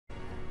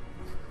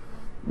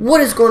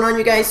What is going on,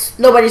 you guys?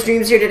 Nobody's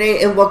Dreams here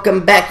today, and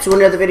welcome back to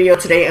another video.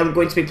 Today I'm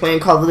going to be playing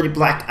Call of Duty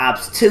Black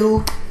Ops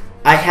 2.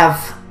 I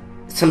have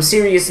some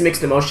serious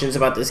mixed emotions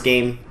about this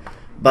game,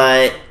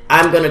 but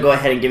I'm going to go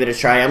ahead and give it a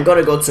try. I'm going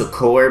to go to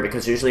core,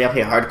 because usually I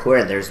play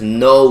hardcore and there's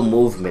no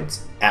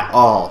movement at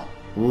all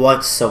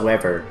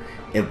whatsoever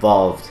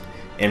involved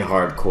in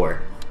hardcore.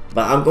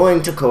 But I'm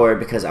going to core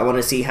because I want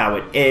to see how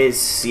it is,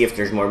 see if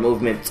there's more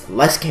movement,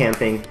 less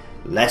camping,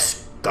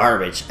 less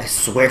garbage. I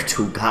swear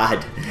to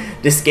God,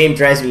 this game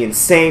drives me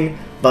insane,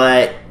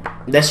 but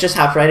let's just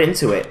hop right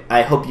into it.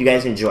 I hope you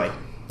guys enjoy.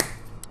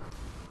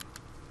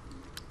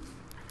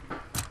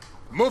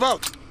 Move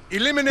out.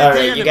 Eliminate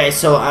Alright, you guys,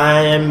 so I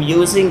am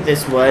using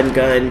this one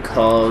gun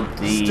called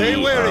the Stay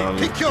wary.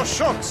 Pick your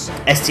shots.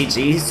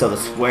 STG, so the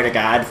Swear to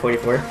God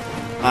 44.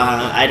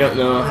 I don't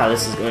know how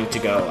this is going to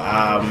go,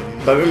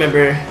 but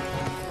remember,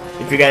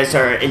 if you guys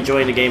are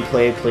enjoying the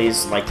gameplay,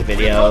 please like the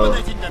video,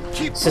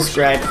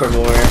 subscribe for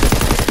more.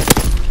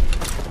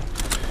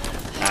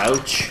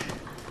 Ouch.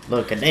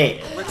 Look, a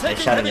nade. I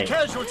shot a nade.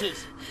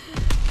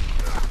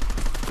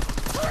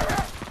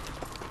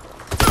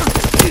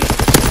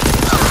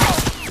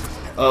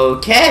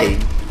 Okay.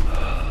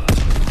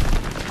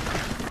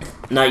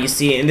 Now you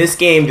see, in this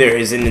game there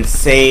is an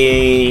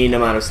insane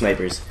amount of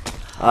snipers.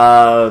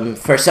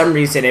 For some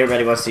reason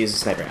everybody wants to use a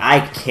sniper. I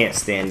can't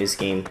stand this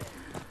game,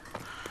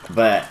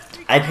 but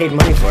I paid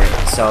money for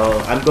it, so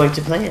I'm going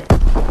to play it.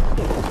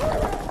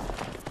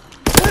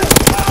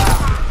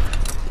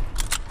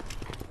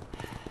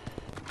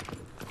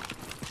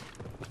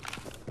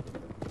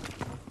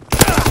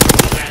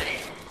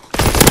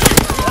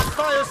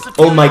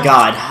 Oh my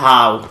God,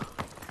 how?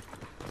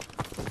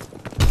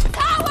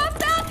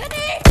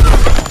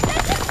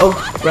 Oh,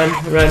 run,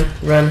 run,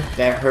 run.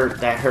 That hurt,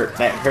 that hurt,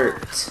 that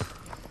hurt.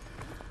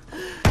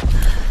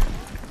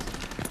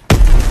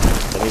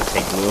 Let me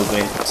take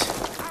movement.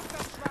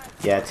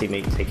 Yeah,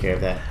 teammate, take care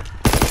of that.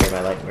 Take care of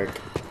my light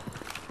work.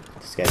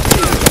 This guy's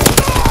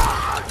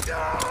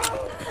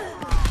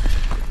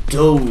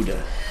dude,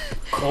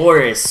 core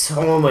is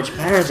so much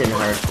better than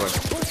hardcore.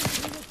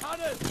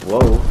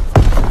 Whoa,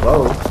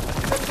 whoa.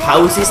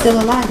 How is he still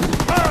alive?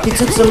 He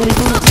took so many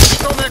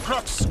bullets. Recon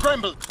aircraft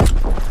scrambled.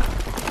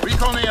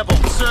 Recon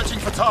airborne searching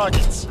for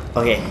targets.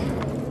 Okay.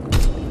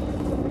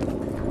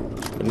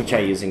 Let me try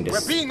using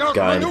this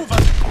gun.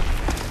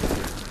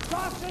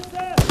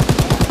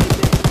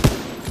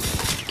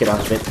 Get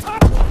off of it.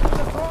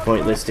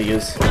 Pointless to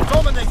use.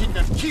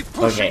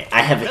 Okay,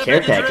 I have a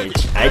care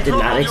package. I did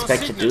not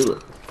expect to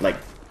do like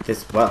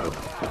this well.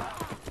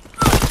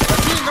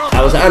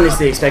 I was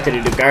honestly expecting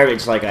to do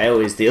garbage like I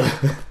always do.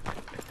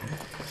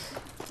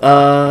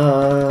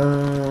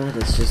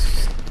 Let's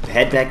just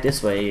head back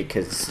this way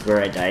because where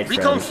I died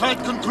from.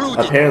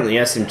 Apparently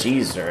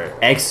SMGs are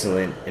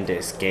excellent in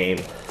this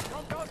game.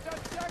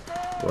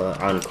 Well,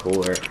 on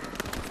core.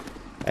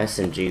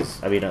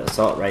 SMGs, I mean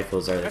assault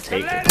rifles are the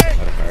taker on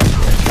hardcore.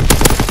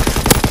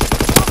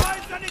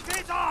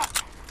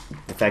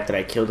 The fact that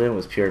I killed him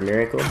was pure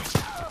miracle. He's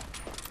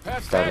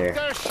down there.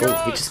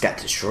 Oh, he just got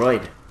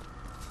destroyed.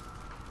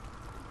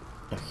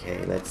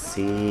 Okay, let's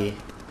see.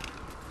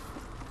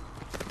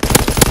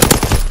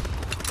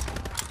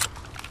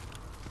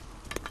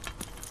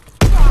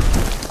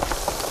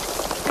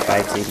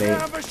 Bye, teammate.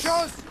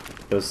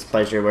 It was a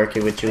pleasure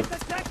working with you.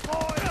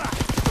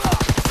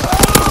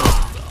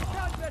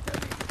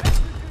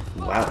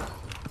 Wow.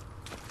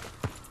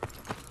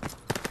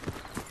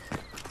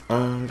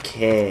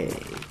 Okay.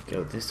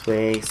 Go this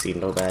way. See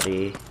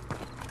nobody.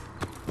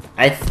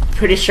 I'm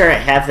pretty sure I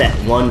have that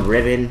one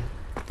ribbon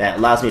that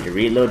allows me to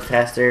reload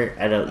faster.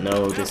 I don't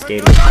know. This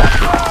game is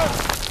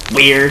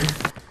weird.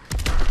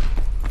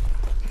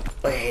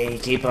 Okay,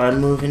 keep on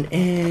moving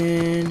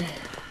in.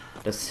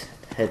 Let's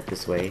head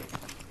this way.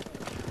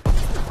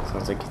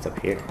 Sounds like it's up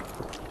here.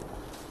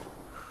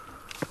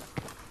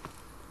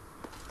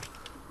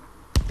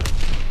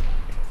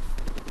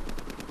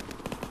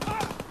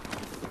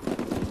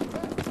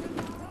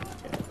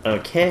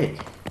 Okay.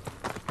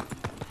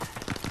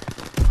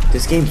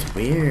 This game's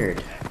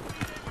weird.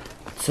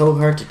 It's so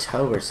hard to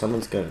tell where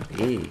someone's gonna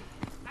be.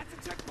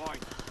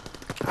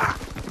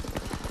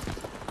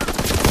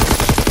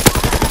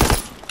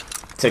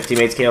 Took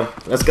teammate's kill.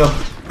 Let's go.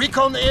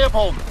 Recon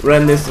airborne.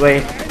 Run this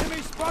way.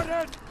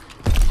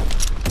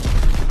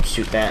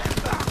 Shoot that.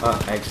 Oh,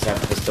 I just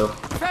have a pistol.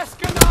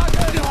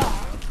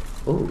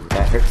 Ooh,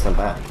 that hurt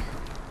somebody.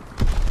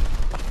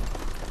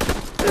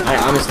 I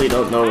honestly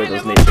don't know where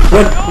those nades.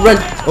 Run! Run!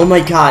 Oh my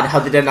God, how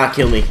did that not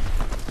kill me?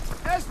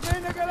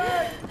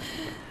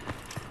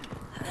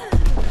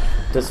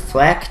 Does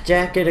flak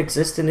jacket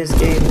exist in this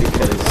game?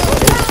 Because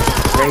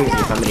it's crazy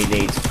how many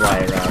nades fly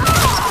around.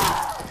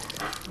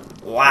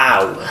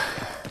 Wow.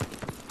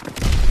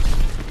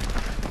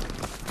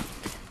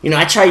 You know,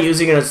 I try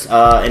using an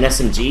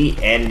SMG,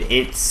 and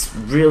it's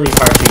really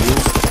hard to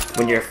use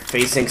when you're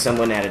facing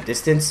someone at a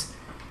distance.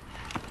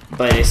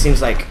 But it seems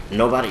like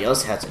nobody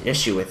else has an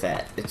issue with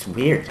that. It's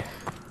weird.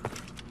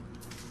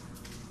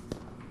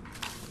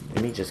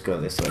 Let me just go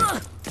this way.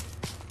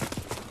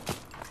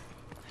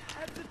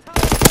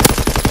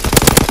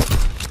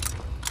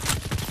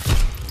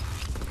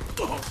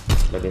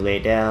 Let me lay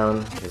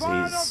down, because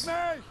he's...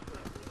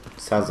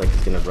 Sounds like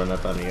he's gonna run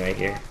up on me right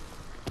here.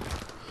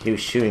 He was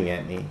shooting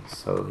at me,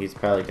 so he's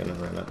probably gonna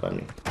run up on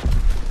me.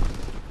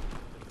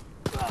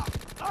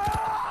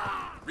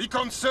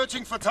 Recon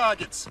searching for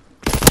targets.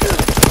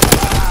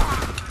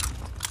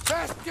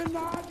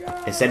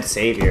 It said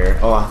savior.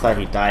 Oh, I thought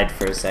he died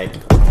for a sec.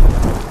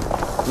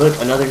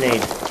 Look, another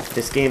nade.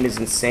 This game is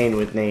insane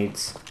with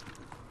nades.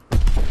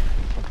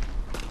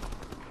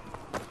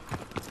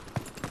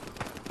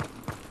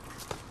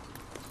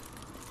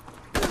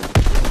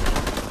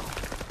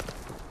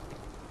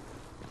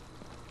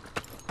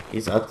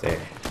 He's up there.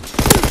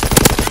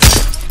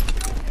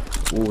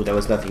 Ooh, there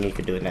was nothing he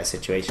could do in that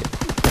situation.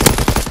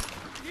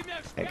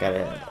 I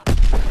gotta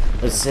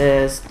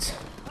assist.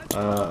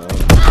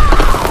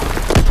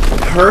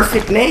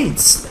 Perfect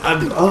nades.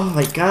 Oh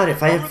my god,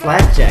 if I had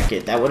flak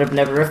jacket, that would have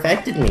never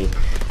affected me.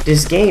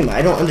 This game,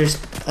 I don't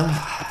understand.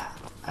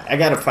 I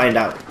gotta find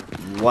out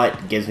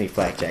what gives me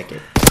flak jacket.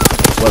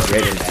 What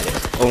rating that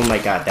is. Oh my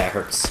god, that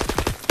hurts.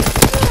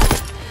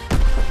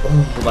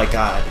 Oh my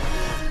god.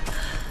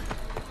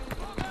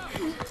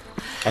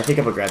 I think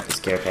I'm gonna grab this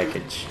care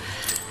package.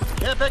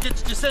 Care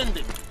package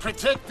descending.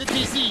 Protect the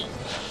DZ.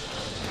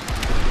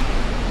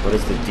 What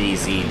is the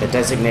DZ? The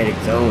designated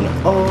zone.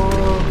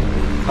 Oh,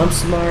 I'm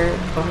smart.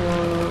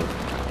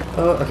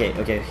 Oh, okay,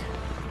 okay.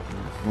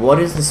 What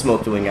is the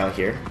smoke doing out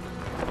here?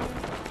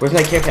 Where's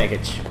my care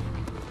package?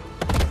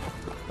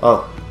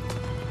 Oh.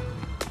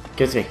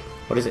 Give it to me.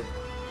 What is it?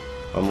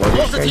 Oh, more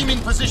Hold the team in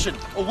position,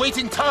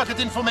 awaiting target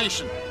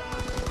information.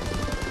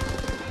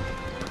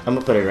 I'm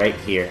gonna put it right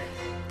here.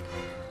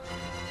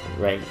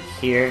 Right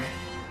here.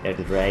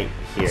 And right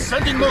here.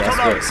 Sending motor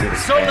rounds.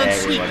 Zone and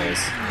sweep. Is.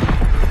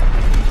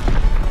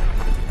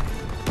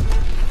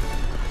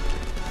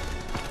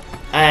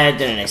 I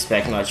didn't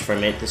expect much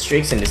from it. The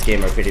streaks in this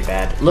game are pretty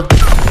bad. Look at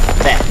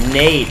that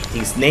nade.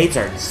 These nades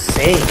are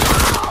insane.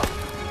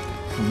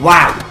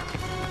 Wow.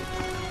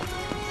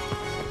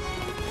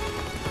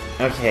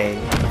 Okay.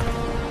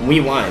 We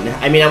won.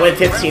 I mean, I went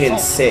 15 and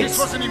 6. This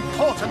was an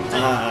important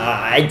thing.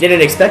 I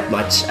didn't expect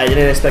much. I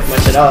didn't expect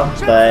much at all.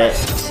 But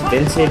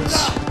vintage,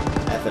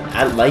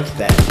 I like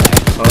that.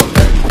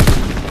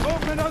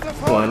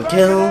 One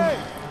kill.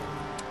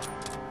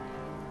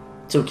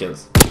 2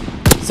 kills.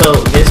 So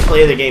this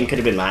play of the game could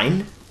have been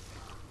mine.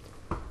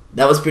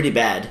 That was pretty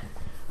bad.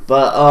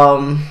 But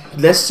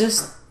let's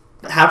just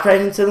hop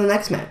right into the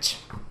next match.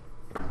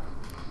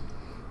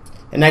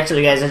 And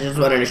actually, guys, I just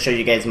wanted to show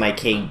you guys my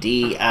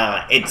KD.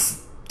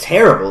 It's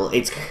terrible.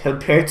 It's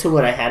compared to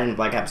what I had in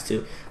Black Ops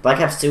 2. Black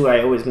Ops 2,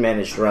 I always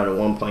managed around a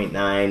 1.9,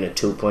 a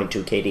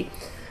 2.2 KD.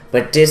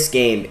 But this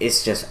game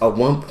is just a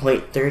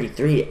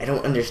 1.33. I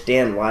don't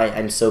understand why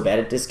I'm so bad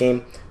at this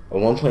game. A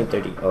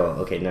 1.30.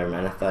 Oh, okay, never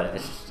mind. I thought I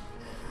just...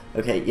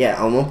 Okay, yeah,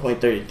 on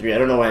 1.33. I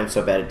don't know why I'm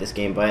so bad at this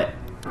game, but...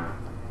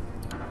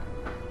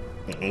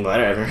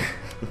 whatever.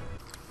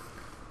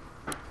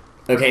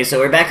 Okay, so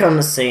we're back on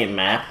the same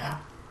map.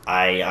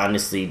 I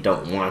honestly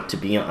don't want to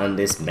be on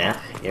this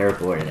map.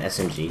 Airborne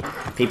SMG.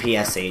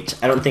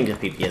 PPSH. I don't think the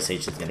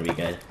PPSH is going to be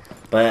good.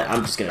 But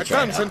I'm just going to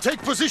try it Advance out. and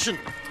take position.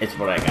 It's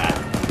what I got.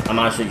 I'm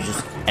honestly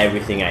just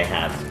everything I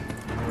have.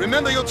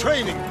 Remember your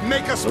training.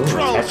 Make us Ooh,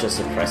 proud. attach a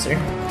suppressor?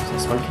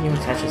 Since when can you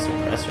attach a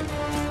suppressor?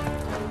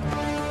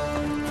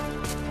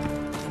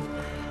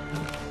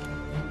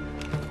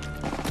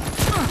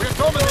 We're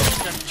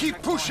dominating them.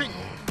 Keep pushing.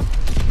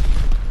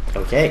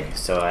 Okay,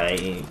 so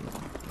I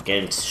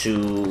get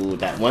into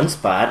that one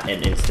spot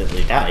and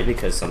instantly die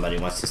because somebody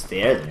wants to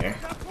stay there.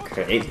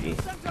 Crazy.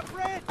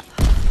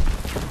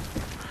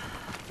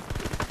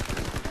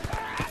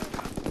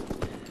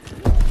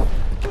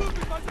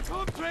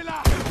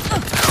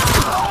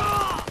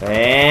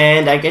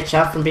 And I get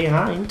shot from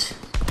behind.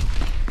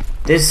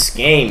 This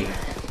game.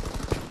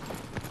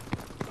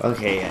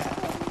 Okay,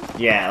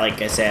 yeah,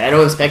 like I said, I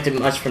don't expect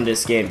much from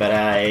this game, but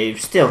I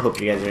still hope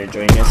you guys are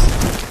enjoying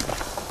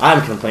this.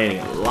 I'm complaining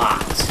a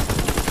lot.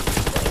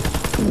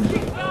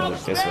 I'll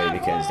look this way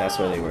because that's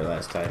where they were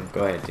last time.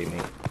 Go ahead,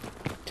 teammate.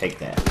 Take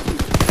that.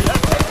 We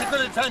have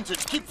tactical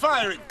advantage. Keep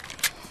firing.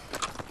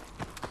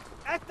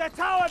 At the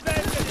tower,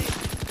 Benjamin!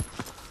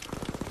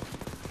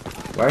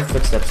 Where are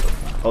footsteps?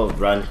 Oh,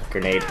 run.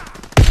 Grenade.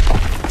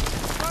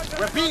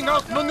 We're being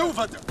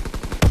outmaneuvered.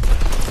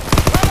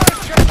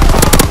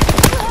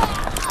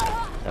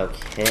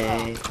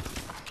 Okay.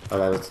 Oh,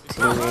 that was a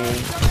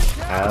teammate.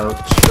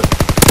 Ouch.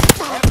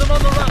 Have them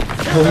on the run.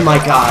 Oh my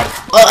god.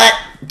 Oh,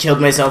 I killed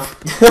myself.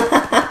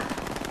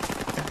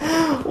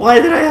 Why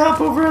did I hop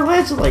over a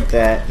ledge like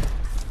that?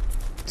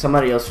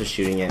 Somebody else was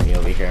shooting at me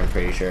over here, I'm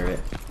pretty sure of it.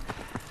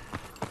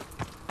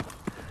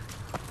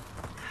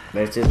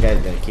 But if this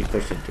guy's gonna keep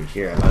pushing through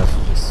here, I might as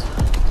well just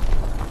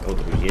go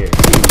through here.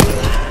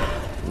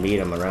 Meet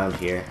him around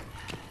here.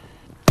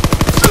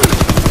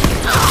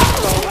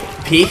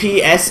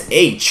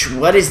 PPSH,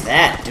 what is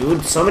that,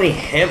 dude? So many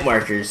hit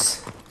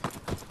markers.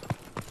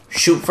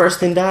 Shoot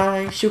first and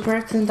die, shoot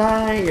first and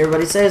die.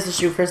 Everybody says the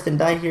shoot first and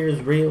die here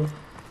is real.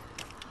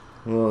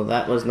 Well,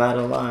 that was not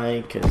a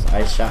lie, because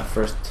I shot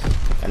first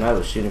And I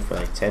was shooting for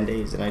like 10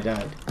 days and I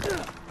died.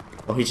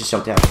 Oh, he just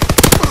jumped out.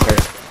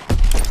 Hurt.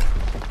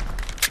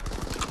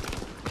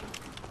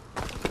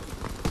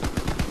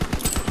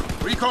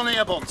 Recon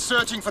airborne,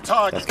 searching for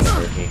targets. That's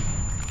gonna hurt me.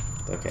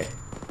 Okay.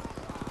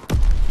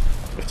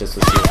 If this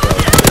was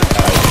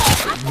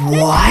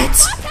what?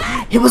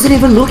 He wasn't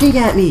even looking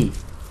at me.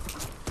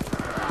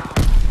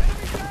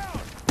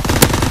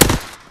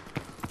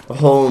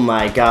 Oh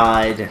my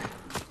god.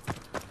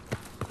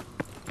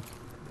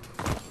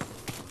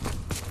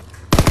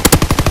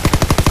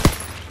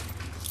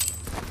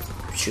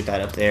 Shoot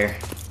that up there.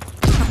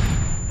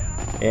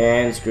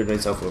 And screwed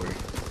myself over.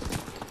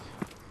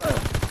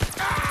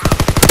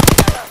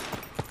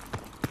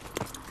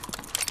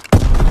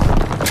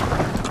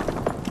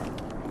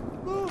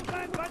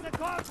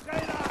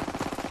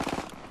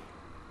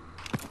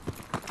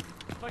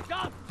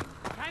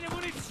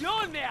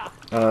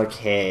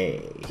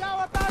 Okay.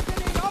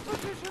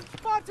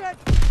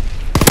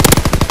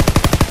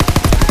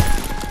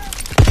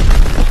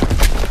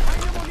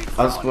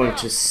 I was going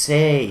to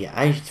say,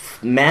 I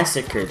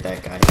massacred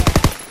that guy.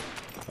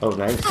 Oh,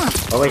 nice.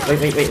 Oh, wait.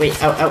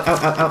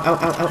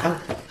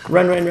 Ow.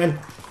 Run.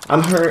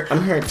 I'm hurt,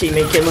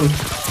 teammate, kill him.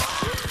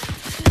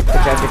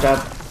 Good job.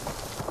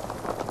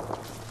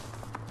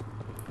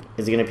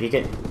 Is he gonna peek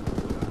it?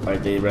 Or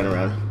did he run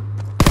around?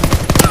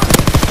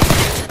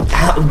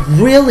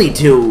 Really,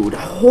 dude?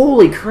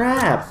 Holy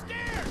crap!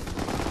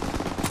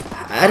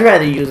 I'd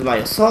rather use my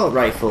assault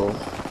rifle.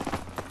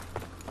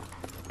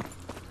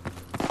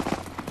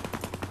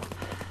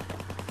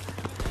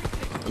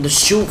 The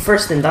shoot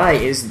first and die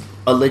is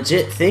a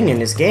legit thing in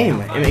this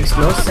game. It makes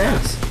no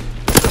sense.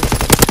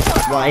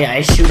 Why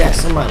I shoot at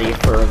somebody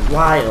for a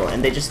while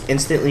and they just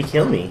instantly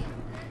kill me.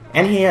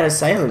 And he had a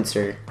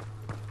silencer.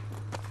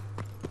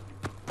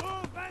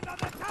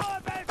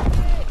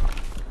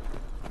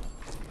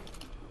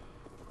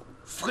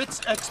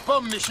 Fritz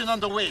X-bomb mission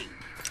underway.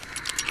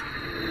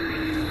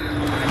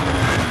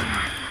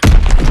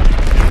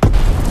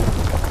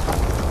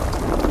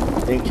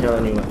 Didn't kill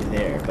anyone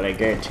there, but I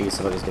guarantee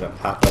somebody's gonna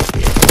pop up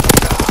here.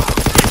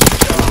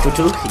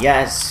 Two?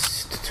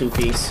 Yes,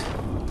 2-piece.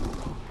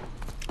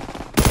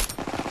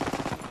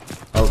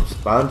 Oh,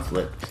 spawn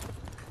flipped.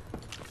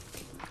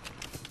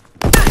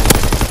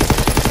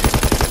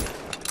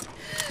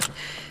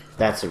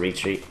 That's a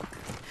retreat.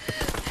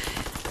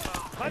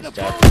 Nice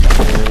job.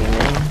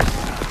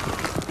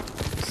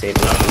 Save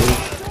me.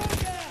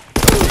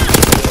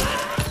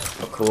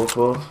 Oh,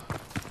 cool.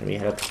 Let me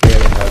head up here.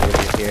 Head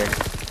over here.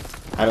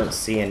 I don't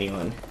see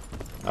anyone.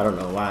 I don't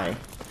know why.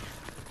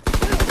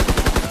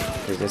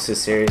 Because this is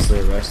seriously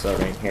a rush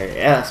zone right here.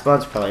 Yeah,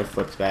 spawn's probably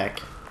flipped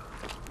back.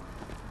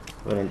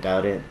 Wouldn't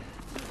doubt it.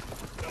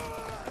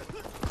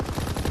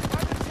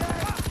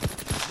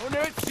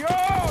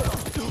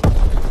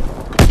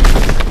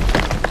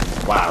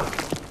 Wow.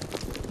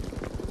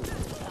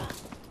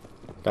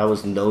 That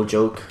was no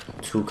joke.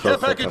 Too close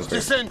for package comfort.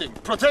 descending.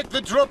 Protect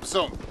the drop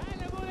zone.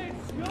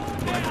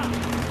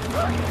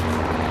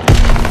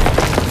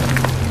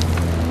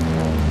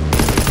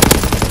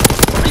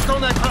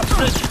 Recon aircraft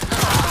ready.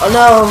 Oh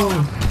no!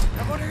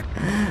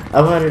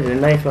 I wanted to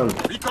knife him.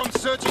 Recon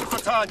searching for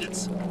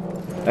targets.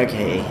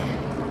 Okay.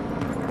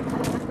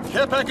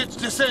 Care package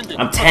descending.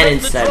 I'm 10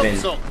 and Protect the 7.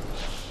 drop zone.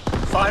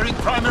 Firing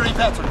primary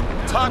battery.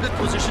 Target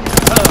position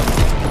confirmed.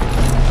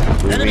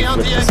 Enemy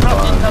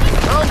anti-aircraft incoming.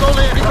 Ground all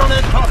air. Recon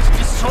aircraft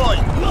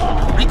destroyed.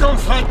 Recon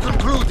flight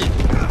concluded.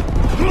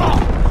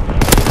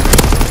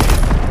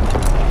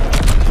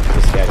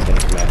 This guy's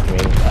gonna come after me.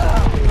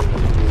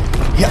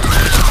 Yeah.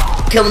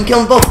 Kill him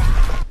both.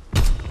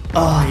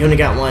 Oh, you only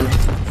got one.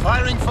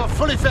 Firing for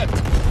full effect.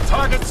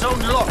 Target zone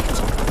locked.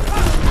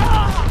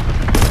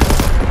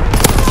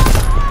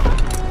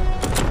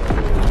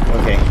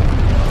 Okay.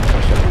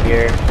 Push up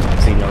here.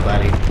 See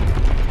nobody.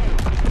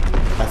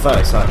 I thought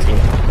I saw a team.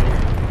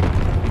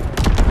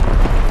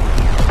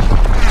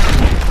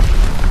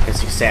 Guess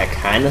you could say I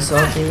kinda saw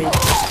a teammate.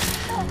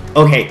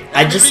 Okay,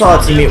 I just saw a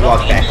teammate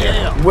walk back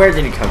there. Where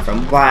did he come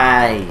from?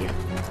 Why?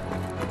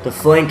 The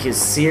flank is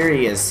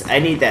serious. I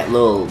need that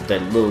little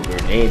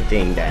grenade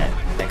thing, that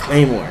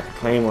claymore.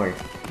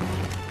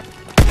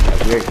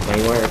 That weird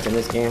claymore that's in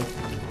this game.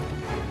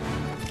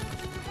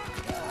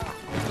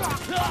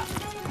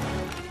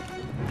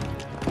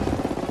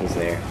 He's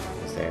there.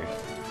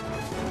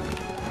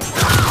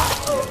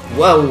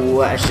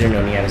 Whoa! I should have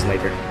known he had a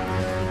sniper.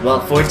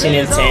 Well, 14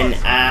 and 10.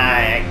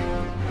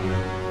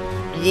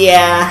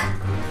 Yeah.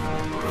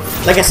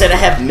 Like I said, I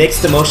have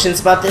mixed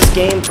emotions about this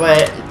game,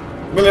 but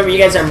remember, you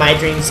guys are my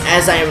dreams,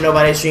 as I am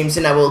nobody's dreams,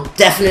 and I will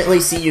definitely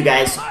see you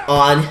guys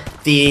on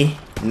the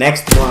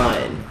next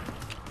one.